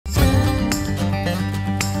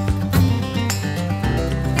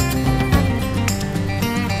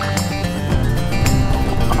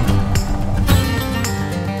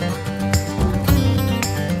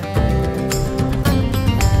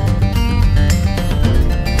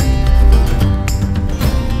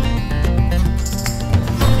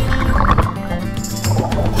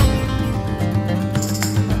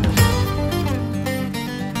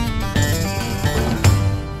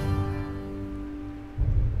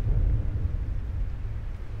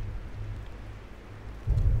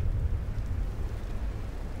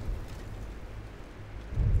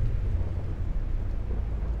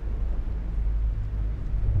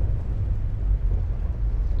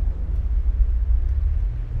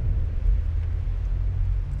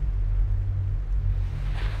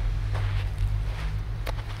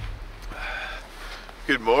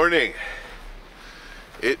Good morning.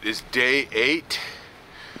 It is day 8.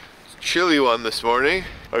 It's a chilly one this morning.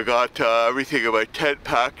 I got everything in my tent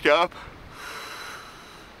packed up.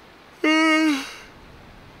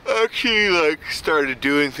 Actually, started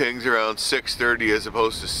doing things around 6:30 as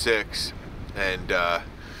opposed to 6, and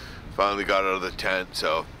finally got out of the tent.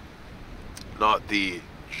 So not the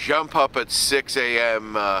jump up at 6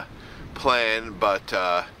 a.m. plan,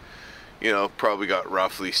 but you know, probably got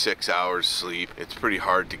roughly 6 hours sleep. It's pretty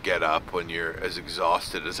hard to get up when you're as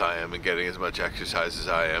exhausted as I am and getting as much exercise as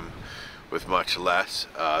I am with much less.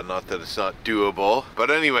 Not that it's not doable,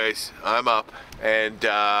 but anyways, I'm up, and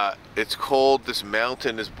it's cold. This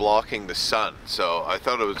mountain is blocking the sun, so I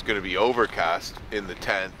thought it was going to be overcast in the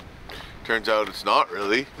tent. Turns out it's not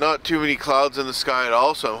really. Not too many clouds in the sky at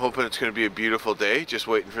all, so I'm hoping it's going to be a beautiful day. Just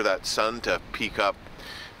waiting for that sun to peek up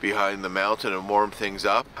behind the mountain and warm things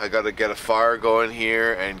up. I got to get a fire going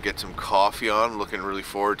here and get some coffee on. Looking really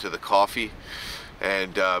forward to the coffee,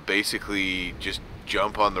 and basically just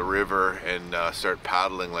jump on the river and start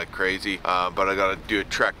paddling like crazy. But I got to do a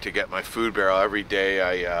trek to get my food barrel. Every day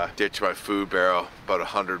I ditch my food barrel about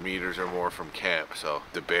 100 meters or more from camp, so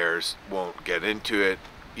the bears won't get into it,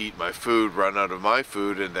 eat my food, run out of my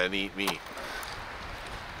food, and then eat me.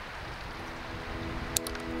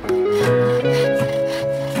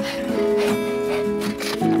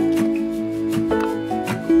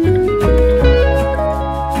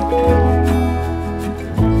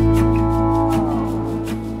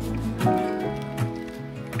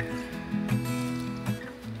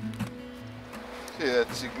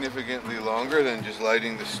 Significantly longer than just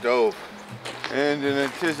lighting the stove. And in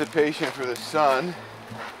anticipation for the sun,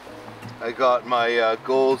 I got my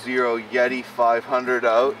Goal Zero Yeti 500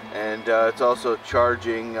 out, and it's also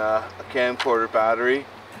charging a camcorder battery,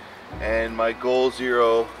 and my Goal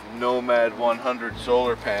Zero Nomad 100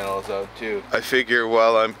 solar panels out too. I figure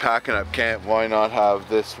while I'm packing up camp, why not have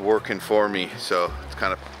this working for me? So it's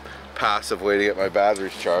kind of passive way to get my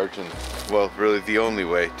batteries charged, and well, really the only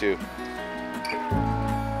way too.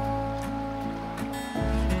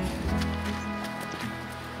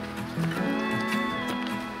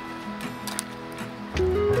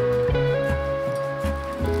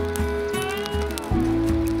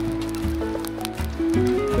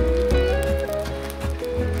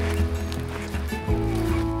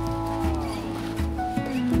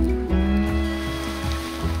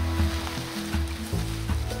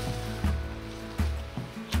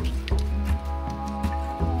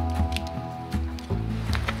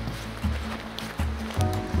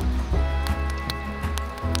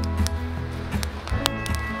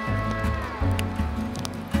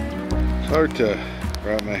 It's hard to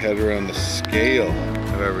wrap my head around the scale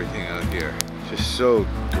of everything out here. It's just so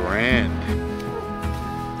grand.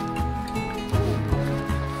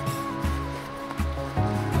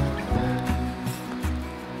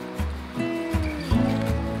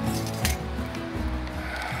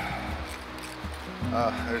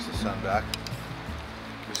 There's the sun back.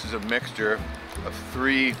 This is a mixture of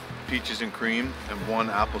 3 peaches and cream and 1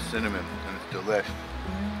 apple cinnamon, and it's delish.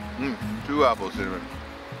 2 apple cinnamon.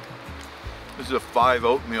 This is a 5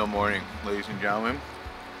 oatmeal morning, ladies and gentlemen.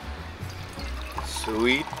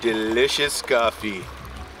 Sweet, delicious coffee.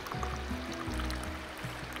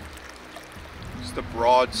 Just the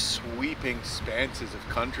broad, sweeping expanses of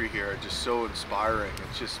country here are just so inspiring.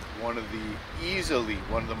 It's just easily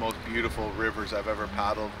one of the most beautiful rivers I've ever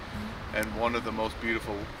paddled, and one of the most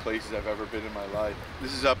beautiful places I've ever been in my life.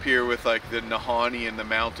 This is up here with like the Nahanni and the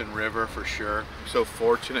Mountain River for sure. I'm so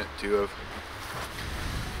fortunate to have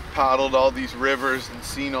paddled all these rivers and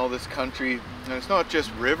seen all this country. And it's not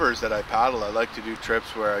just rivers that I paddle. I like to do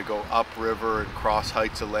trips where I go up river and cross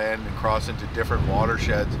heights of land and cross into different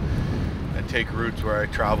watersheds and take routes where I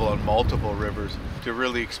travel on multiple rivers to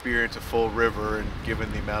really experience a full river. And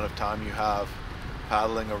given the amount of time you have,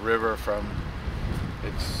 paddling a river from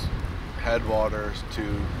its headwaters to,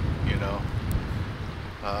 you know,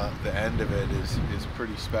 the end of it is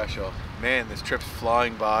pretty special. Man, this trip's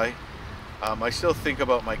flying by. I still think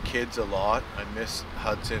about my kids a lot. I miss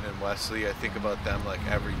Hudson and Wesley. I think about them like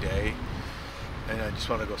every day, and I just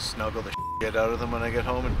want to go snuggle the shit out of them when I get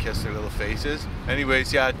home and kiss their little faces.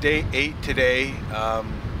 Anyways, yeah, day 8 today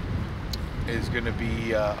is gonna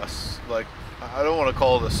be like, I don't want to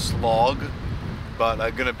call it a slog, but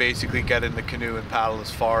I'm gonna basically get in the canoe and paddle as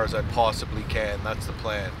far as I possibly can. That's the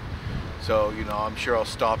plan. So, you know, I'm sure I'll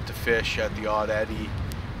stop to fish at the odd eddy,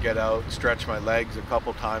 get out, stretch my legs a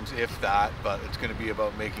couple times, if that, but it's going to be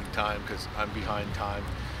about making time because I'm behind time,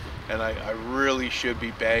 and I really should be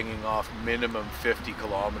banging off minimum 50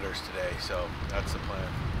 kilometers today, so that's the plan.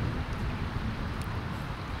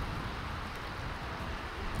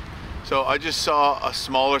 So I just saw a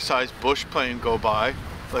smaller sized bush plane go by,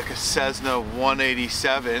 like a Cessna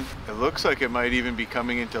 187. It looks like it might even be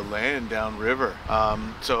coming into land downriver.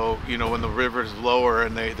 So, you know, when the river is lower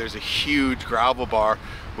and there's a huge gravel bar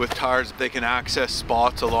with tires, they can access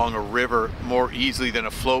spots along a river more easily than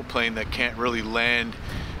a float plane that can't really land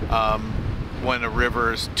when a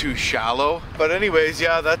river is too shallow. But anyways,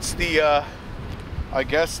 yeah, that's the, I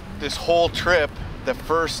guess this whole trip, the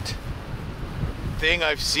first thing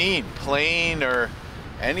I've seen, plane or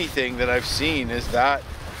anything that I've seen, is that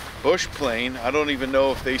bush plane. I don't even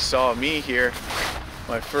know if they saw me here.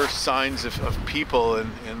 My first signs of people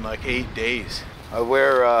in like 8 days. I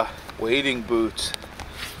wear wading boots.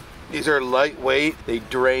 These are lightweight, they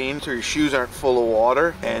drain so your shoes aren't full of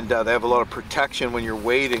water, and they have a lot of protection when you're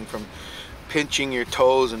wading from pinching your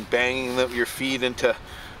toes and banging your feet into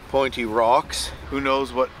pointy rocks. Who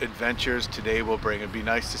knows what adventures today will bring. It'd be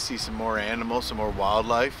nice to see some more animals, some more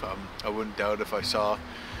wildlife. I wouldn't doubt if I saw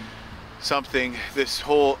something. This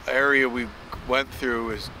whole area we went through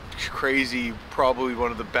is crazy. Probably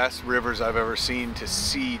one of the best rivers I've ever seen to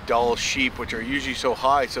see Dall sheep, which are usually so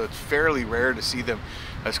high, so it's fairly rare to see them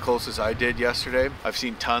as close as I did yesterday. I've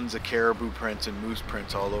seen tons of caribou prints and moose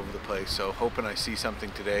prints all over the place, so hoping I see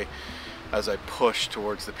something today as I push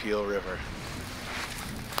towards the Peel River.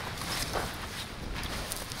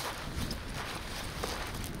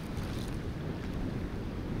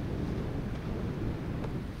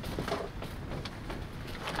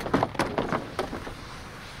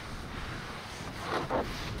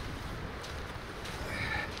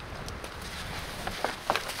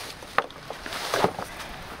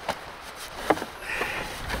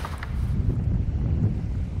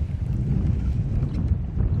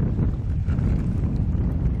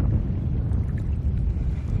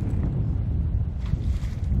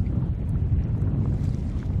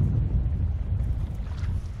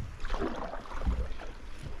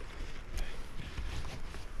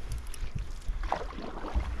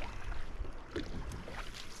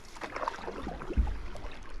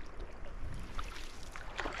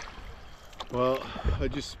 Well, I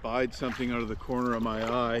just spied something out of the corner of my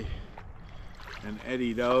eye and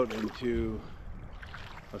eddied out into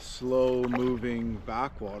a slow moving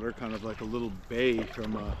backwater, kind of like a little bay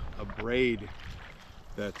from a braid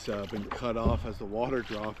that's been cut off as the water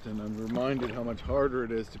dropped, and I'm reminded how much harder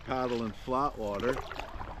it is to paddle in flat water.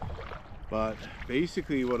 But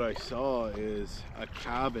basically what I saw is a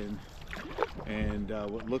cabin and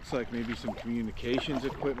what looks like maybe some communications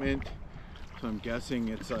equipment. So I'm guessing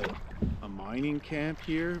it's like a mining camp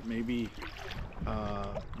here. Maybe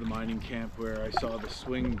the mining camp where I saw the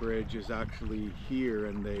swing bridge is actually here,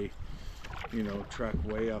 and they, you know, trek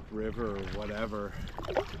way up river or whatever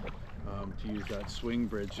to use that swing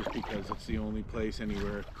bridge, just because it's the only place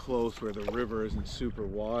anywhere close where the river isn't super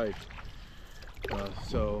wide.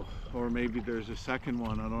 So, or maybe there's a second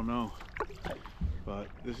one, I don't know. But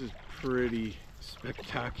this is pretty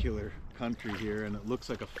spectacular country here, and it looks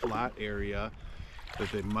like a flat area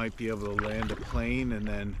that they might be able to land a plane and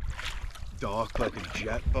then dock like a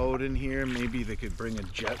jet boat in here. Maybe they could bring a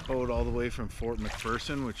jet boat all the way from Fort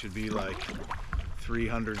McPherson, which would be like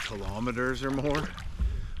 300 kilometers or more,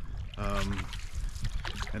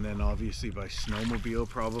 and then obviously by snowmobile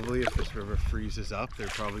probably. If this river freezes up,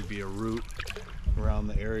 there'd probably be a route around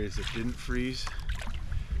the areas that didn't freeze.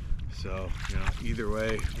 So, you know, either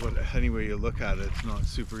way, any way you look at it, it's not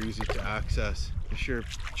super easy to access. They sure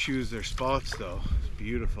choose their spots though. It's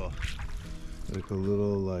beautiful. Like a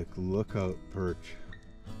little like lookout perch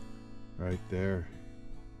right there.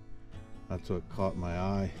 That's what caught my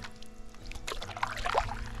eye.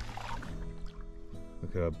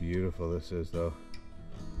 Look how beautiful this is though.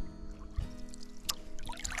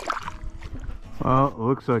 Well, it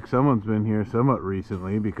looks like someone's been here somewhat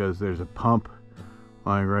recently, because there's a pump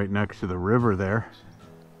lying right next to the river there.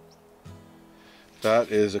 That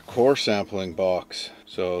is a core sampling box.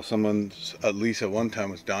 So someone, at least at one time,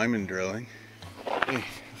 was diamond drilling. Hey,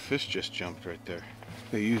 a fish just jumped right there.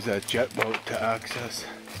 They use that jet boat to access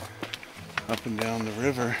up and down the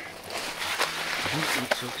river. Oh,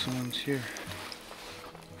 looks like someone's here.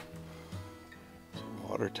 It's a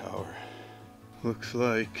water tower. Looks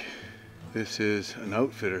like this is an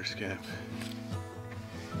outfitter's camp.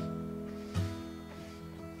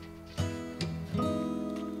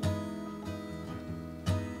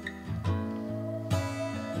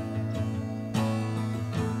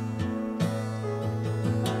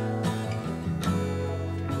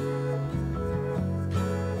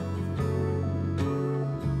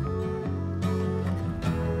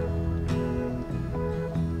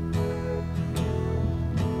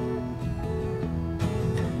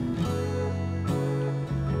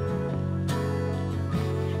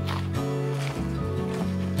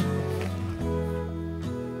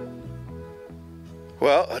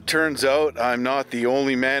 Well, it turns out I'm not the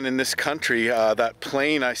only man in this country. That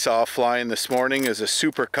plane I saw flying this morning is a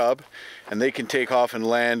Super Cub, and they can take off and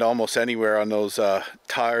land almost anywhere on those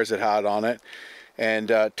tires it had on it.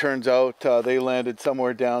 And turns out they landed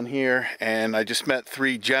somewhere down here, and I just met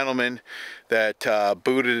three gentlemen that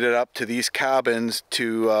booted it up to these cabins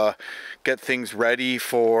to get things ready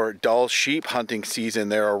for Dall sheep hunting season.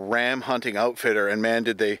 They're a ram hunting outfitter, and man,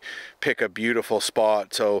 did they pick a beautiful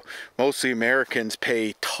spot. So mostly Americans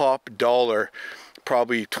pay top dollar,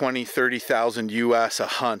 probably 20,000-30,000 US a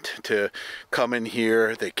hunt to come in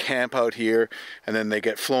here. They camp out here, and then they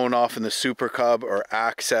get flown off in the Super Cub or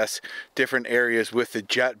access different areas with the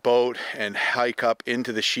jet boat and hike up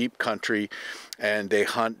into the sheep country, and they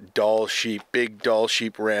hunt Dall sheep, big Dall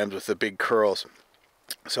sheep rams with the big curls.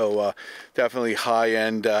 So definitely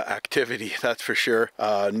high-end activity, that's for sure.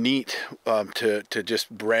 Neat to just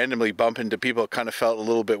randomly bump into people. It kind of felt a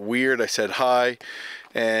little bit weird. I said hi,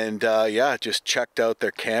 and yeah, just checked out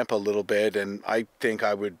their camp a little bit, and I think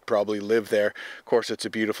I would probably live there. Of course, it's a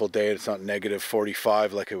beautiful day. It's not negative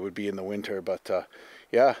 45 like it would be in the winter, but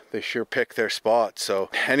yeah, they sure pick their spots. So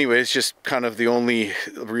anyways, just kind of the only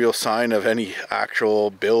real sign of any actual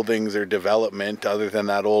buildings or development other than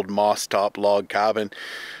that old moss top log cabin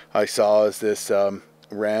I saw is this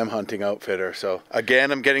ram hunting outfitter. So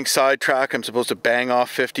again, I'm getting sidetracked. I'm supposed to bang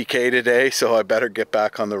off 50K today, so I better get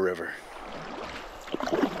back on the river.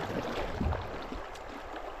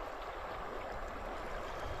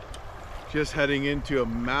 Just heading into a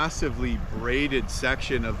massively braided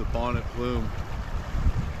section of the Bonnet Plume.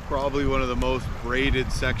 Probably one of the most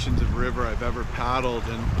braided sections of river I've ever paddled,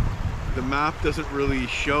 and the map doesn't really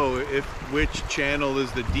show which channel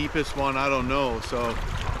is the deepest one. I don't know, so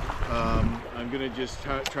I'm gonna just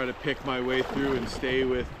try to pick my way through and stay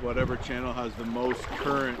with whatever channel has the most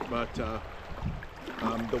current. But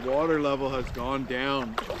the water level has gone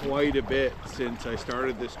down quite a bit since I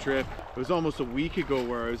started this trip. It was almost a week ago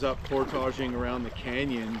where I was up portaging around the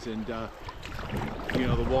canyons, and you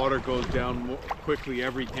know, the water goes down more quickly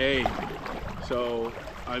every day. So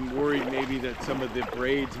I'm worried maybe that some of the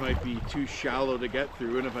braids might be too shallow to get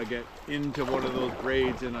through, and if I get into one of those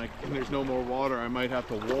braids and there's no more water, I might have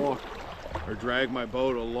to walk or drag my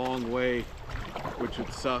boat a long way, which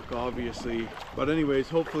would suck, obviously. But anyways,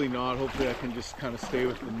 hopefully not. Hopefully I can just kind of stay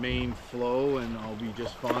with the main flow and I'll be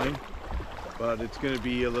just fine. But it's going to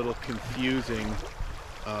be a little confusing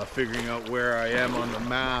figuring out where I am on the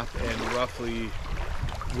map and roughly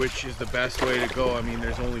which is the best way to go. I mean,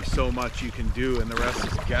 there's only so much you can do, and the rest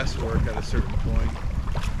is guesswork at a certain point.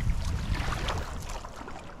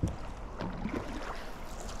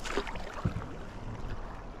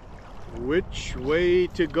 Which way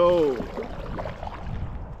to go?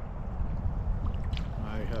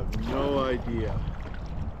 I have no idea.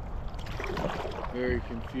 Very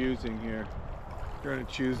confusing here. Trying to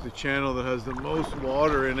choose the channel that has the most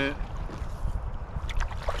water in it.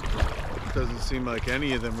 Doesn't seem like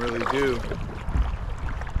any of them really do.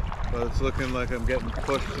 But it's looking like I'm getting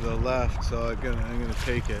pushed to the left, so I'm gonna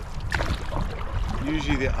take it.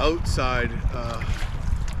 Usually the outside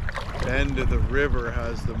bend of the river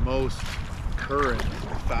has the most current,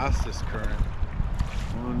 the fastest current.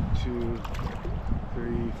 1, 2,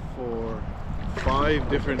 3, 4, 5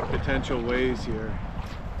 different potential ways here.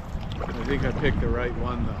 I think I picked the right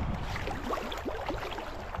one though.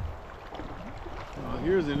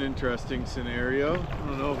 Here's an interesting scenario. I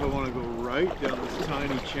don't know if I want to go right down this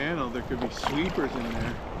tiny channel. There could be sweepers in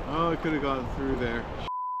there. Oh, I could have gotten through there.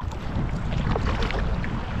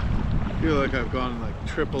 I feel like I've gone like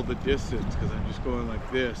triple the distance because I'm just going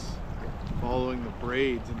like this, following the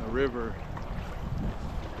braids in the river.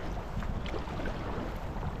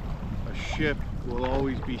 A ship will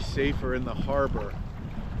always be safer in the harbor,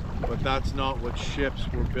 but that's not what ships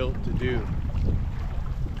were built to do.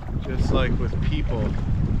 Just like with people,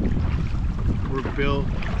 we're built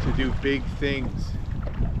to do big things.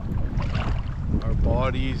 Our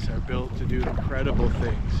bodies are built to do incredible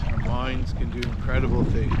things. Our minds can do incredible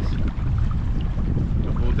things.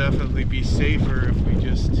 And we'll definitely be safer if we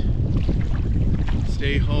just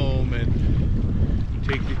stay home and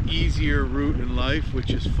take the easier route in life,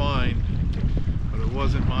 which is fine, but it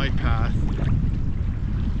wasn't my path.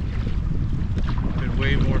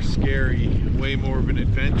 Way more scary, way more of an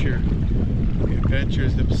adventure. The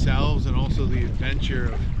adventures themselves, and also the adventure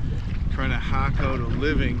of trying to hack out a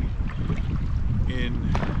living in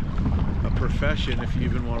a profession, if you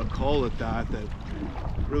even want to call it that, that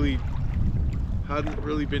really hadn't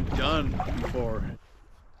really been done before.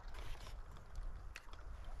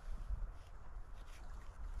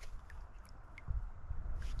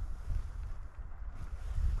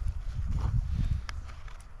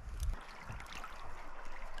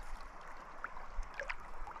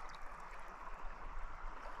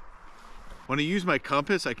 When I use my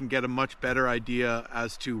compass, I can get a much better idea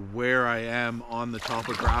as to where I am on the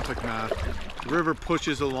topographic map. The river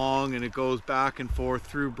pushes along and it goes back and forth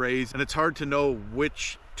through braids, and it's hard to know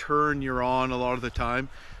which turn you're on a lot of the time.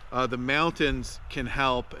 The mountains can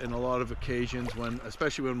help in a lot of occasions,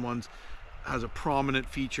 especially when one has a prominent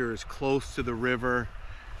feature, is close to the river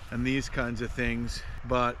and these kinds of things,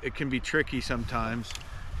 but it can be tricky sometimes.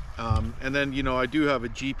 And then, you know, I do have a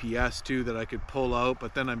GPS too that I could pull out,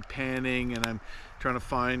 but then I'm panning and I'm trying to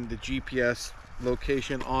find the GPS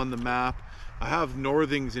location on the map. I have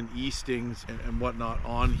northings and eastings and whatnot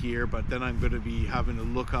on here, but then I'm going to be having to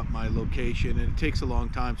look up my location, and it takes a long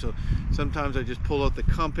time. So sometimes I just pull out the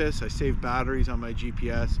compass, I save batteries on my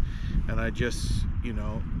GPS, and I just, you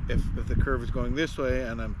know, if the curve is going this way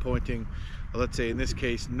and I'm pointing, let's say in this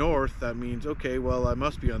case north, that means, okay, well, I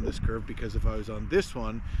must be on this curve, because if I was on this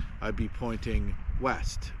one, I'd be pointing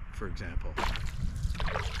west, for example.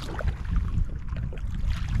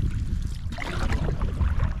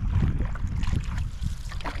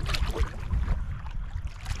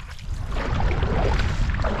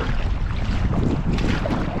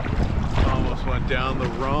 Almost went down the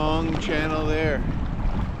wrong channel there.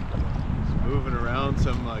 It's moving around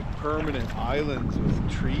some like permanent islands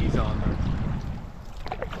with trees on them.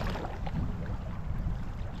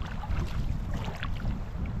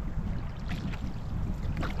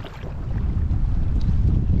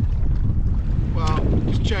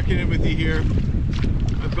 Checking in with you here.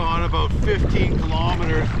 I've gone about 15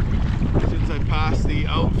 kilometers since I passed the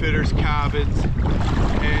outfitters' cabins,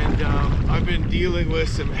 and I've been dealing with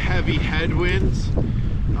some heavy headwinds.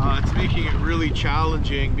 It's making it really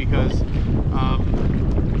challenging because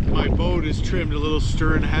my boat is trimmed a little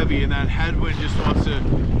stern heavy, and that headwind just wants to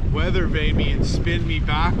weather vane me and spin me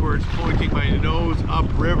backwards, pointing my nose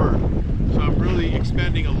upriver. So I'm really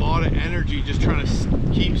expending a lot of energy just trying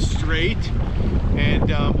to keep straight.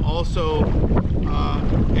 And also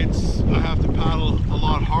I have to paddle a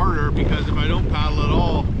lot harder, because if I don't paddle at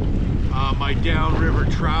all, my downriver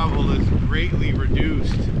travel is greatly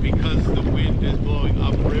reduced because the wind is blowing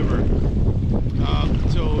upriver.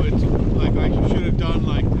 So it's like I should have done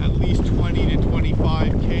like at least 20 to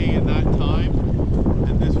 25k in that time,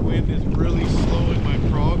 and this wind is really slowing my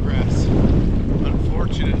progress,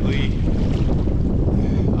 unfortunately.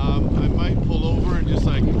 I might pull over and just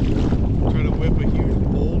like try to whip a huge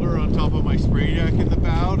boulder on top of my spray deck in the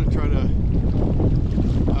bow to try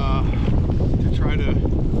to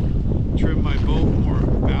trim my boat more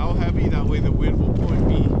bow heavy. That way the wind will point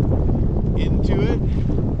me into it.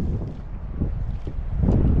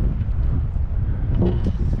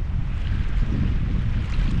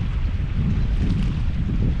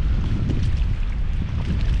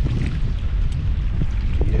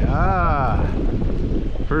 Yeah,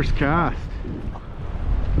 first cast.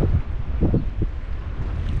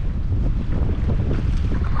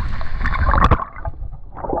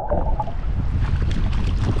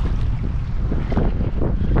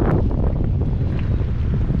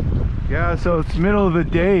 Yeah, so it's middle of the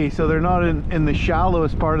day, so they're not in the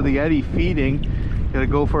shallowest part of the eddy feeding. You gotta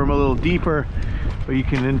go for them a little deeper, but you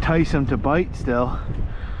can entice them to bite still.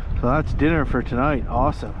 So that's dinner for tonight.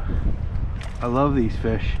 Awesome. I love these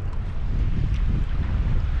fish.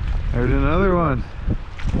 There's another one.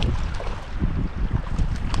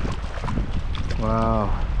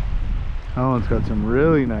 Wow. That one's got some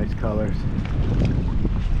really nice colors.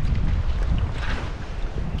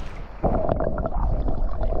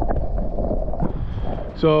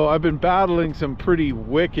 So I've been battling some pretty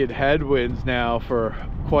wicked headwinds now for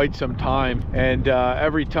quite some time, and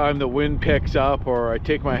every time the wind picks up or I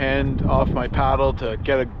take my hand off my paddle to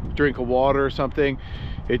get a drink of water or something,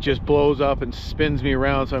 it just blows up and spins me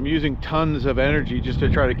around. So I'm using tons of energy just to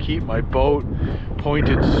try to keep my boat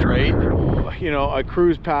pointed straight. You know, I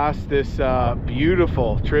cruised past this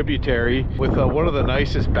beautiful tributary with one of the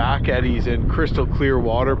nicest back eddies and crystal clear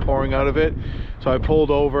water pouring out of it. So I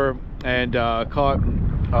pulled over and caught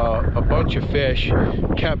a bunch of fish,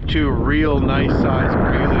 kept two real nice sized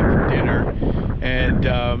grayling for dinner, and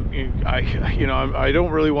I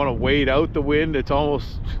don't really want to wade out the wind.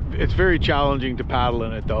 It's very challenging to paddle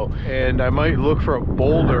in it though, and I might look for a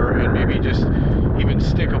boulder and maybe just even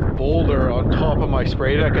stick a boulder on top of my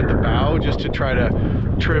spray deck at the bow just to try to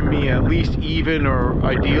trim me at least even, or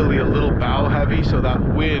ideally a little bow heavy, so that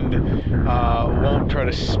wind won't try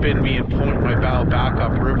to spin me and point my bow back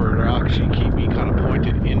upriver. It'll actually keep me kind of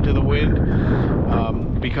pointed into the wind.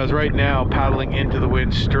 Because right now, paddling into the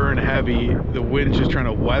wind stern heavy, the wind's just trying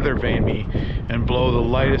to weather vane me and blow the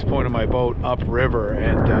lightest point of my boat upriver,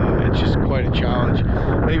 and it's just quite a challenge.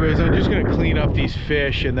 Anyways, I'm just going to clean up these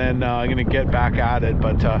fish, and then I'm going to get back at it.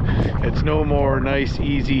 But it's no more nice,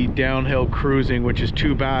 easy downhill cruising, which is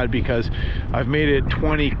too bad because I've made it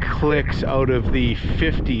 20 clicks out of the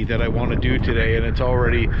 50 that I want to do today, and it's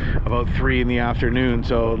already about 3 in the afternoon.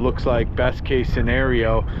 So it looks like best case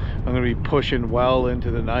scenario, I'm going to be pushing well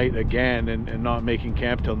into the night again and not making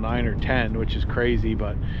camp till 9 or 10, which is crazy,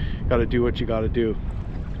 but got to do what you got to do.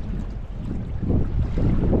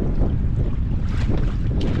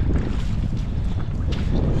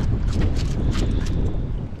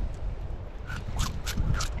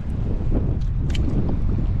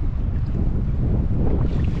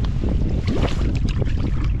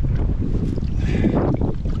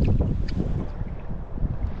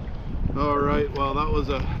 All right, well, that was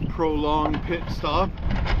a prolonged pit stop,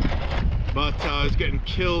 but I was getting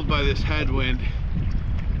killed by this headwind,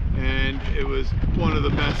 and it was one of the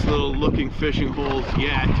best little looking fishing holes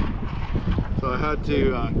yet. So I had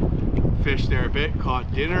to fish there a bit,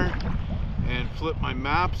 caught dinner, and flip my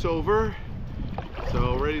maps over.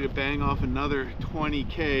 So ready to bang off another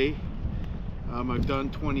 20K. I've done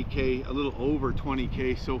 20K, a little over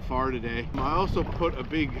 20K so far today. I also put a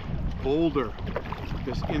big boulder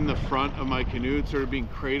just in the front of my canoe. It's sort of being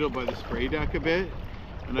cradled by the spray deck a bit,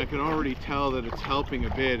 and I can already tell that it's helping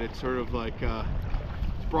a bit. It's sort of like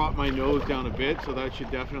it's brought my nose down a bit, so that should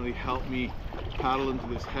definitely help me paddle into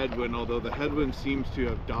this headwind, although the headwind seems to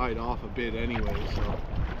have died off a bit anyway, so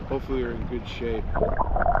hopefully we're in good shape.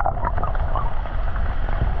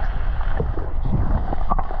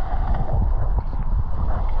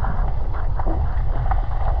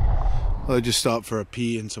 Well, I just stopped for a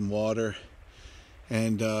pee and some water,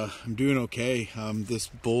 and I'm doing okay. This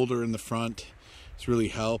boulder in the front has really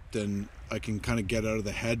helped, and I can kind of get out of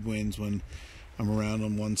the headwinds when I'm around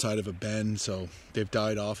on one side of a bend, so they've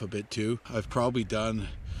died off a bit too. I've probably done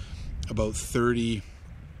about 30K,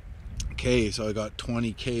 so I got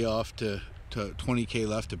 20K off to 20K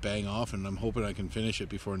left to bang off, and I'm hoping I can finish it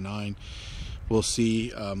before 9. We'll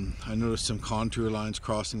see. I noticed some contour lines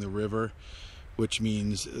crossing the river, which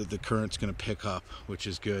means the current's going to pick up, which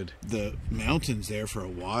is good. The mountains there for a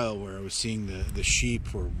while where I was seeing the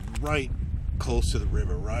sheep were right close to the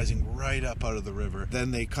river, rising right up out of the river.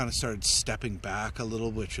 Then they kind of started stepping back a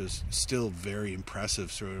little, which was still very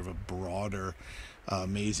impressive, sort of a broader,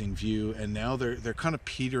 amazing view. And now they're kind of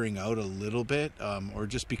petering out a little bit, or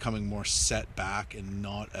just becoming more set back and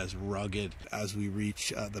not as rugged as we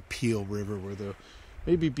reach the Peel River, where they'll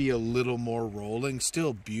maybe be a little more rolling.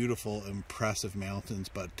 Still beautiful, impressive mountains,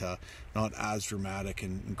 but not as dramatic,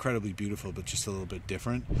 and incredibly beautiful, but just a little bit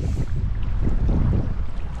different.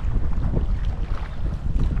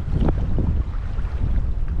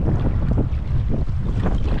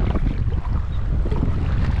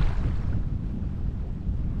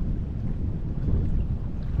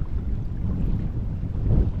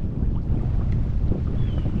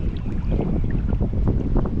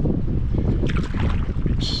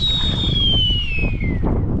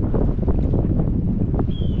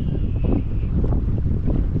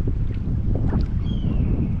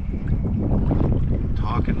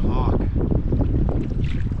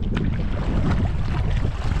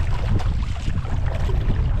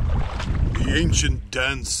 The ancient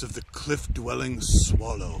dance of the cliff-dwelling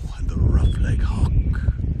swallow and the rough-leg hawk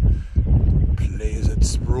plays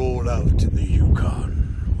its roll out in the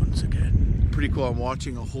Yukon once again. Pretty cool. I'm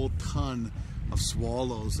watching a whole ton of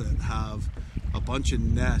swallows that have a bunch of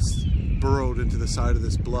nests burrowed into the side of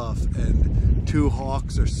this bluff, and 2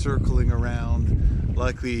 hawks are circling around,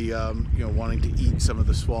 likely wanting to eat some of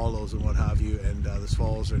the swallows and what have you, and the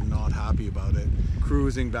swallows are not happy about it.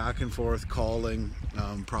 Cruising back and forth, calling,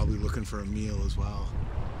 probably looking for a meal as well.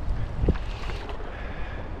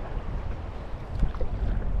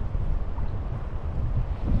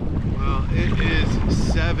 Well, it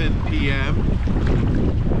is 7 p.m.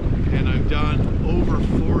 and I've done over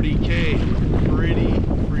 40K. Pretty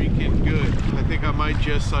freaking good. I think I might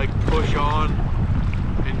just like push on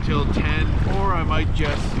until 10, or I might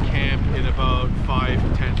just camp in about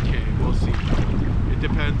 5-10K. We'll see. It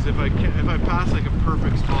depends. If I pass like a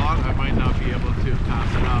perfect spot, I might not be able to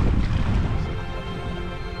pass it up.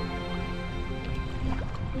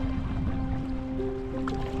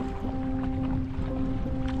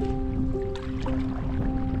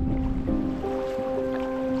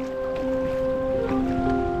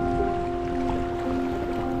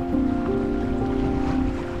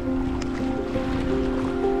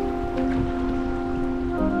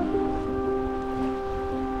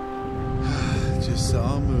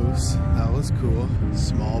 That was cool.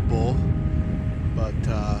 Small bull, but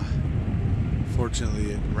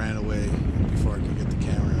fortunately it ran away before I could get the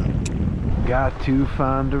camera out. Got to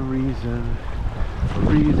find a reason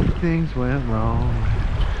things went wrong.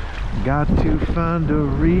 Got to find a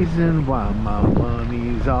reason why my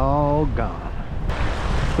money's all gone.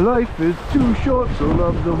 Life is too short, so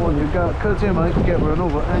love the one you got, cause you might get run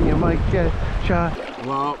over and you might get shot.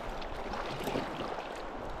 Well,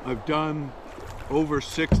 I've done over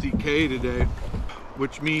 60K today,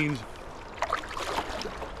 which means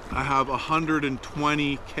I have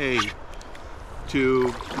 120K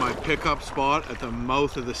to my pickup spot at the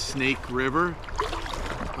mouth of the Snake River,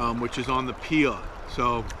 which is on the Peel.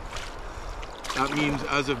 So that means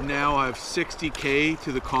as of now I have 60K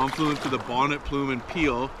to the confluence of the Bonnet Plume and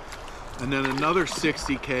Peel, and then another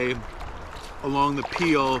 60K along the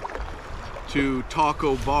Peel to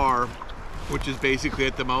Taco Bar, which is basically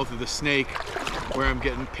at the mouth of the Snake where I'm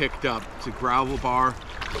getting picked up. It's a gravel bar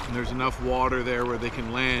and there's enough water there where they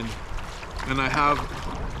can land. And I have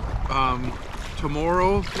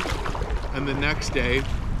tomorrow and the next day,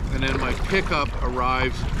 and then my pickup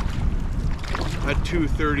arrives at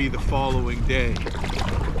 2:30 the following day.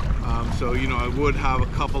 So you know, I would have a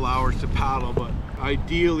couple hours to paddle, but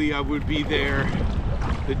ideally I would be there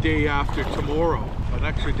the day after tomorrow. An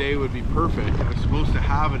extra day would be perfect. I was supposed to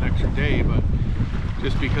have an extra day, but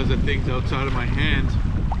just because of things outside of my hands,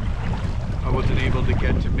 I wasn't able to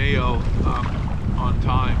get to Mayo on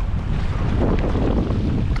time.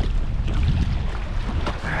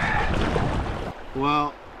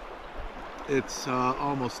 Well, it's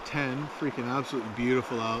almost 10, freaking absolutely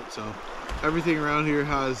beautiful out. So everything around here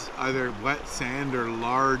has either wet sand or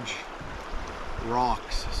large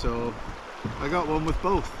rocks. So I got one with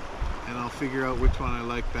both, and I'll figure out which one I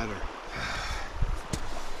like better.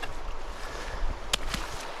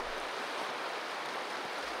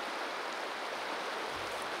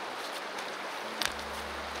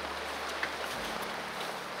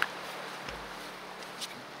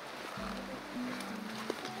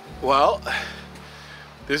 Well,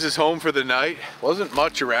 this is home for the night. Wasn't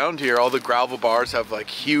much around here. All the gravel bars have like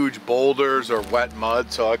huge boulders or wet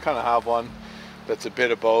mud, so I kind of have one that's a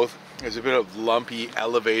bit of both. There's a bit of lumpy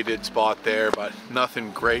elevated spot there, but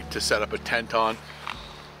nothing great to set up a tent on.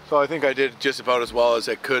 So I think I did just about as well as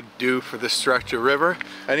I could do for this stretch of river.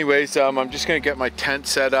 Anyways, I'm just gonna get my tent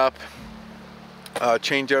set up,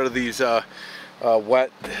 change out of these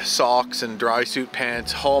wet socks and dry suit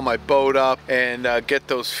pants, haul my boat up, and get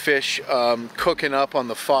those fish cooking up on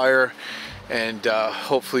the fire, and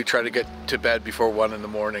hopefully try to get to bed before 1 in the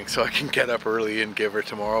morning so I can get up early and give her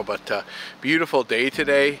tomorrow. But beautiful day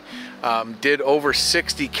today. Did over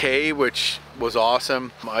 60K, which was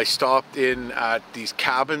awesome. I stopped in at these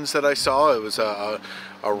cabins that I saw. It was a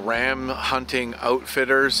ram hunting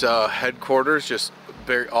outfitters headquarters, just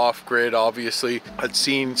very off-grid. Obviously I'd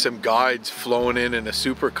seen some guides flowing in a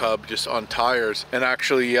Super Cub just on tires, and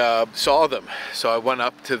actually saw them. So I went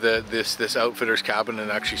up to this outfitter's cabin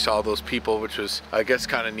and actually saw those people, which was, I guess,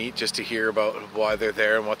 kind of neat just to hear about why they're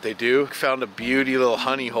there and what they do. Found a beauty little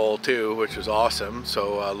honey hole too, which was awesome.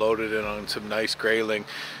 So loaded in on some nice grayling.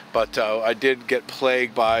 But I did get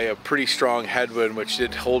plagued by a pretty strong headwind, which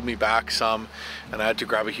did hold me back some, and I had to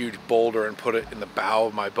grab a huge boulder and put it in the bow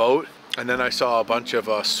of my boat. And then I saw a bunch of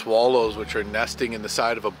swallows, which are nesting in the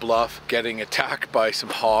side of a bluff, getting attacked by some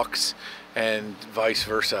hawks, and vice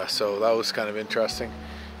versa. So that was kind of interesting.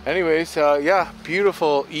 Anyways, yeah,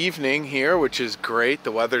 beautiful evening here, which is great.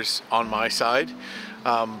 The weather's on my side.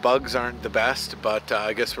 Bugs aren't the best, but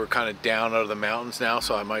I guess we're kind of down out of the mountains now,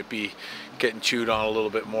 so I might be getting chewed on a little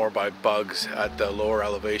bit more by bugs at the lower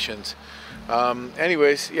elevations.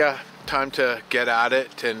 Anyways, yeah, time to get at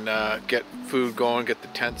it and get food going, get the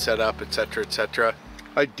tent set up, etc., etc.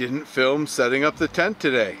 I didn't film setting up the tent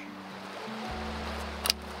today.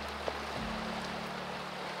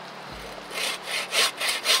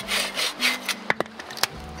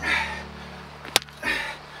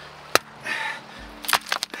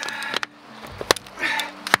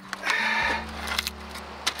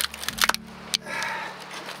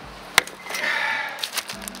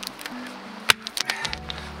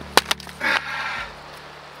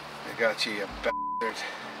 Got you, you bastard.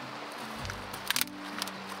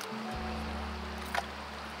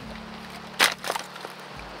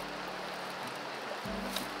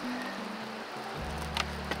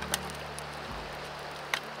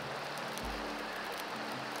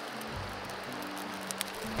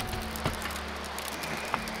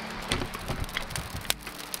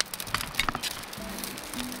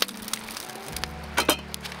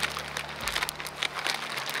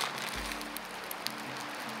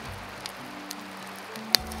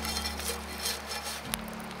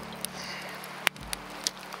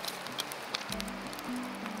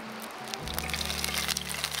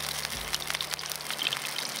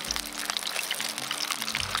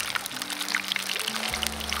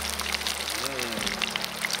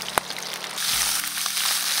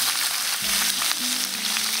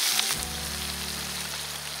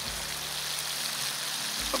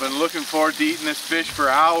 I've been looking forward to eating this fish for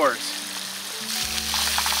hours.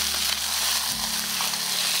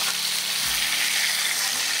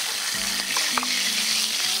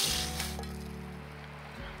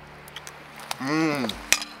 Mmm.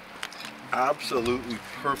 Absolutely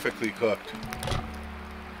perfectly cooked.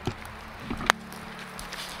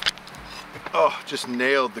 Oh, just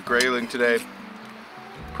nailed the grayling today.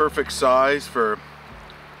 Perfect size for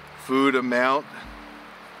food amount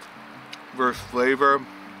versus flavor.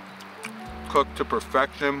 Cooked to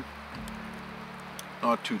perfection.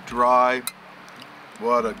 Not too dry.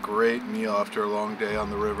 What a great meal after a long day on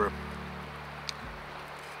the river.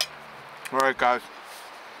 Alright guys.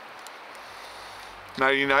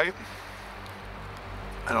 Nighty night.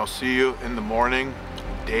 And I'll see you in the morning.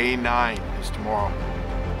 Day 9 is tomorrow.